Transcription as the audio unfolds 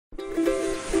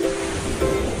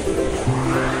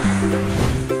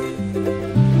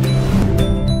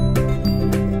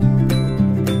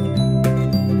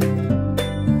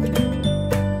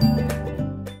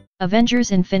Avengers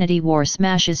Infinity War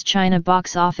smashes China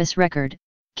box office record,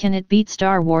 can it beat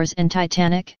Star Wars and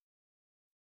Titanic?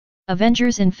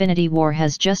 Avengers Infinity War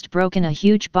has just broken a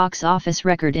huge box office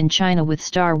record in China with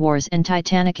Star Wars and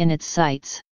Titanic in its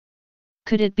sights.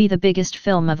 Could it be the biggest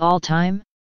film of all time?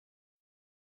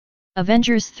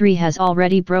 Avengers 3 has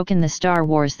already broken the Star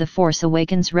Wars The Force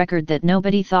Awakens record that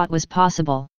nobody thought was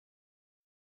possible.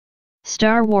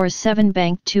 Star Wars 7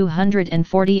 banked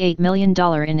 $248 million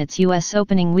in its US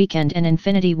opening weekend, and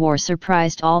Infinity War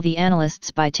surprised all the analysts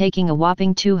by taking a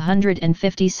whopping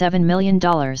 $257 million.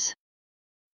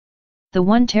 The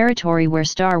one territory where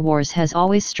Star Wars has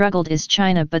always struggled is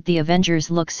China, but the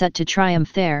Avengers look set to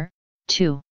triumph there,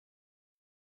 too.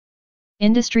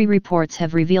 Industry reports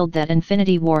have revealed that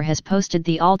Infinity War has posted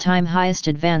the all-time highest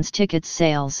advance tickets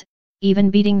sales,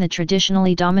 even beating the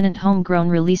traditionally dominant homegrown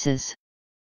releases.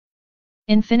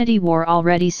 Infinity War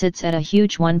already sits at a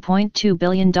huge $1.2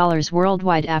 billion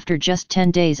worldwide after just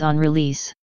 10 days on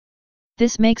release.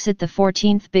 This makes it the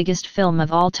 14th biggest film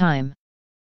of all time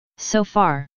so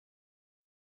far.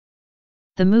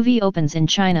 The movie opens in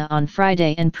China on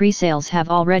Friday and pre-sales have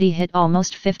already hit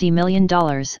almost $50 million,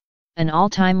 an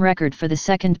all-time record for the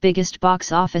second biggest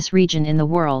box office region in the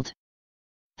world.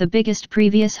 The biggest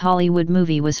previous Hollywood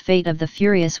movie was Fate of the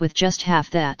Furious with just half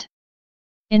that.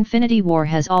 Infinity War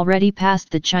has already passed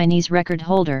the Chinese record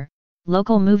holder,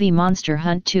 local movie Monster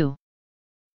Hunt 2.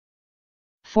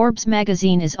 Forbes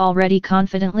magazine is already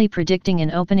confidently predicting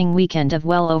an opening weekend of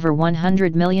well over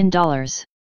 $100 million.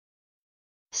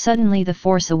 Suddenly The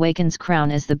Force Awakens'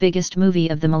 crown as the biggest movie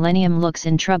of the millennium looks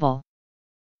in trouble.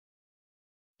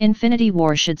 Infinity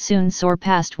War should soon soar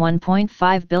past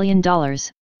 $1.5 billion,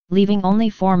 leaving only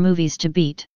 4 movies to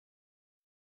beat.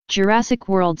 Jurassic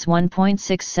World's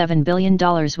 $1.67 billion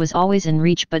was always in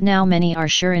reach, but now many are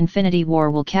sure Infinity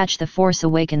War will catch The Force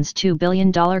Awakens' $2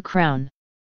 billion crown.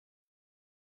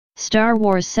 Star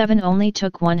Wars 7 only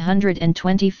took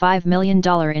 $125 million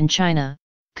in China,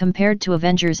 compared to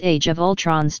Avengers Age of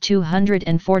Ultron's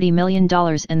 $240 million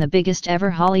and the biggest ever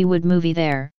Hollywood movie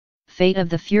there, Fate of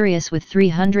the Furious with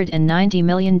 $390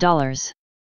 million.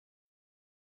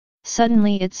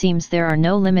 Suddenly it seems there are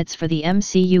no limits for the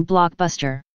MCU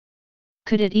blockbuster.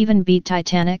 Could it even beat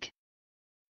Titanic?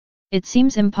 It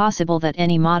seems impossible that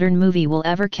any modern movie will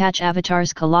ever catch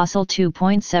Avatar's colossal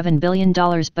 $2.7 billion,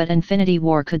 but Infinity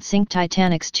War could sink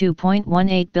Titanic's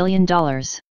 $2.18 billion.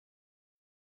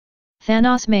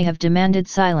 Thanos may have demanded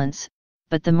silence,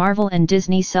 but the Marvel and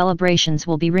Disney celebrations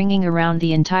will be ringing around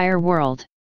the entire world.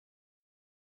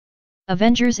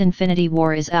 Avengers Infinity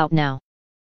War is out now.